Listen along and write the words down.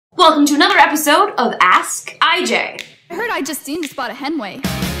Welcome to another episode of Ask IJ. I heard iJustine just bought a henway.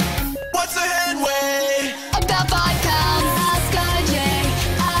 What's a henway? About £5. Ask IJ,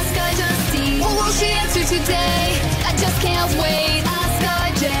 ask iJustine. What will she answer today? I just can't wait. Ask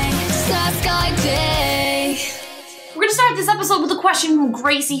IJ, just ask IJ. We're gonna start this episode with a question from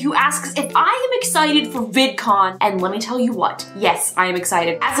Gracie, who asks if I am excited for VidCon. And let me tell you what, yes, I am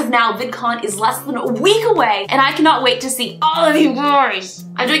excited. As of now, VidCon is less than a week away, and I cannot wait to see all of you guys.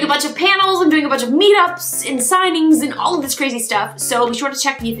 I'm doing a bunch of panels, I'm doing a bunch of meetups and signings and all of this crazy stuff, so be sure to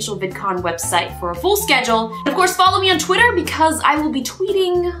check the official VidCon website for a full schedule. And of course, follow me on Twitter because I will be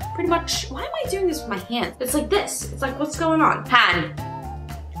tweeting pretty much— why am I doing this with my hands? It's like this. It's like, what's going on? Hand.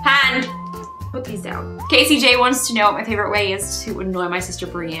 Put these down. KCJ wants to know what my favorite way is to annoy my sister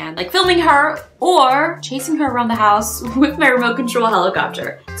Brienne, like filming her or chasing her around the house with my remote control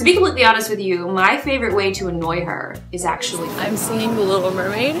helicopter. To be completely honest with you, my favorite way to annoy her is actually— I'm singing The Little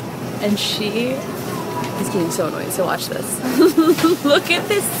Mermaid and she is getting so annoying, so watch this. Look at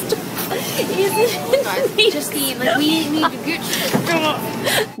this stuff. Justine, like we need to get—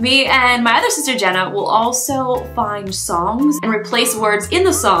 Me and my other sister Jenna will also find songs and replace words in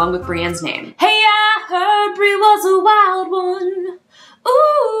the song with Brienne's name. Hey, I heard Brie was a wild one.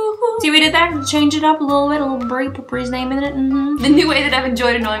 Ooh. See what we did there? Change it up a little bit, a little Brie, put Brie's name in it. The new way that I've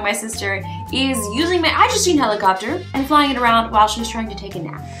enjoyed annoying my sister is using my iJustine helicopter and flying it around while she's trying to take a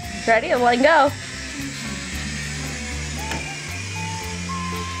nap. Ready? I'm letting go.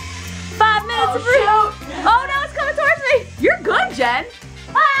 5 minutes of Brie. Oh no, it's coming towards me. You're good, Jen.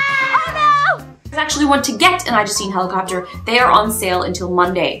 Ah! Oh no! I actually want to get an iJustine helicopter. They are on sale until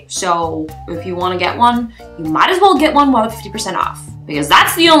Monday. So if you want to get one, you might as well get one while 50% off. Because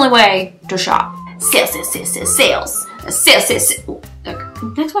that's the only way to shop. Sales. Okay.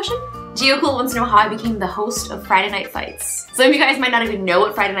 Next question. Geocool wants to know how I became the host of Friday Night Fights. Some of you guys might not even know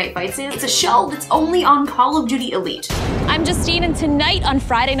what Friday Night Fights is. It's a show that's only on Call of Duty Elite. I'm Justine, and tonight on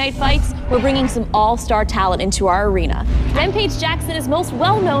Friday Night Fights, we're bringing some all-star talent into our arena. Rampage Jackson is most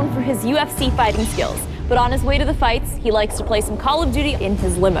well-known for his UFC fighting skills, but on his way to the fights, he likes to play some Call of Duty in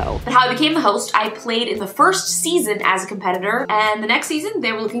his limo. But how I became the host, I played in the first season as a competitor, and the next season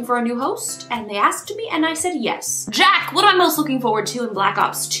they were looking for a new host, and they asked me, and I said yes. Jack, what am I most looking forward to in Black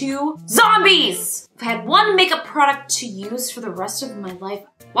Ops 2? Zombies! If I had one makeup product to use for the rest of my life,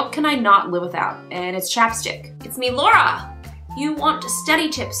 what can I not live without? And it's chapstick. It's me, Laura. You want study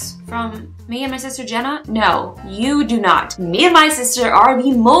tips from me and my sister Jenna? No, you do not. Me and my sister are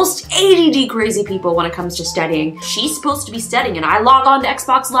the most ADD crazy people when it comes to studying. She's supposed to be studying and I log on to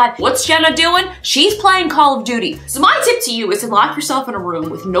Xbox Live. What's Jenna doing? She's playing Call of Duty. So my tip to you is to lock yourself in a room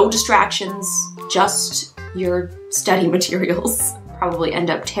with no distractions, just your study materials. Probably end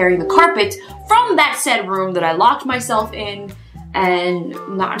up tearing the carpet from that said room that I locked myself in and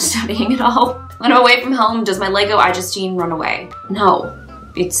not studying at all. When I'm away from home, does my Lego iJustine run away? No,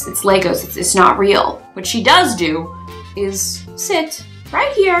 it's Legos, it's not real. What she does do is sit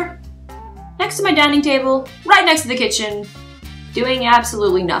right here, next to my dining table, right next to the kitchen, doing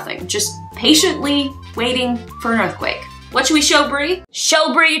absolutely nothing, just patiently waiting for an earthquake. What should we show Brie?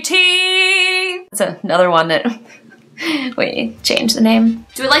 Show Brie your teeth! That's another one that— wait, change the name.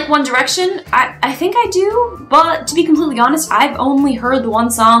 Do I like One Direction? I think I do, but to be completely honest, I've only heard the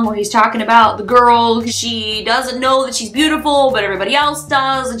one song where he's talking about the girl. She doesn't know that she's beautiful, but everybody else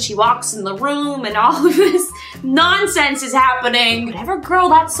does, and she walks in the room and all of this nonsense is happening. Whatever girl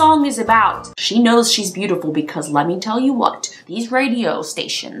that song is about, she knows she's beautiful because let me tell you what, these radio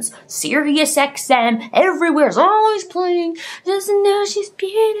stations, Sirius XM, everywhere's always playing, doesn't know she's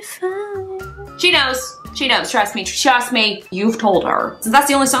beautiful. She knows. She knows, trust me, you've told her. Since that's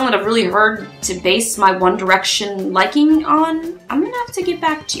the only song that I've really heard to base my One Direction liking on, I'm gonna have to get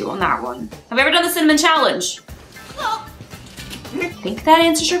back to you on that one. Have you ever done the cinnamon challenge? I think that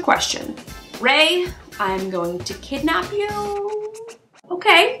answers your question. Ray, I'm going to kidnap you.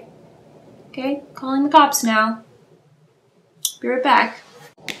 Okay, calling the cops now. Be right back.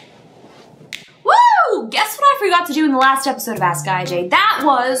 Woo! Guess what I forgot to do in the last episode of Ask IJ? That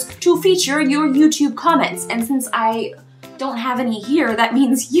was to feature your YouTube comments. And since I don't have any here, that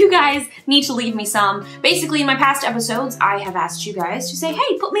means you guys need to leave me some. Basically, in my past episodes, I have asked you guys to say,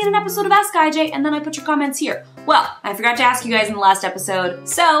 hey, put me in an episode of Ask IJ, and then I put your comments here. Well, I forgot to ask you guys in the last episode,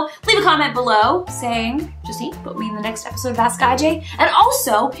 so leave a comment below saying, Justine, put me in the next episode of Ask IJ. And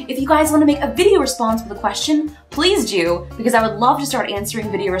also, if you guys want to make a video response with a question, please do, because I would love to start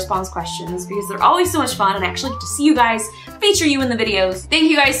answering video response questions because they're always so much fun and I actually get to see you guys, feature you in the videos. Thank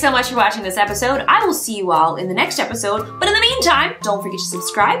you guys so much for watching this episode. I will see you all in the next episode, but in the meantime, don't forget to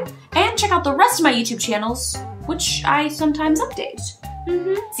subscribe and check out the rest of my YouTube channels, which I sometimes update.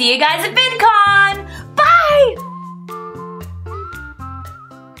 See you guys at VidCon!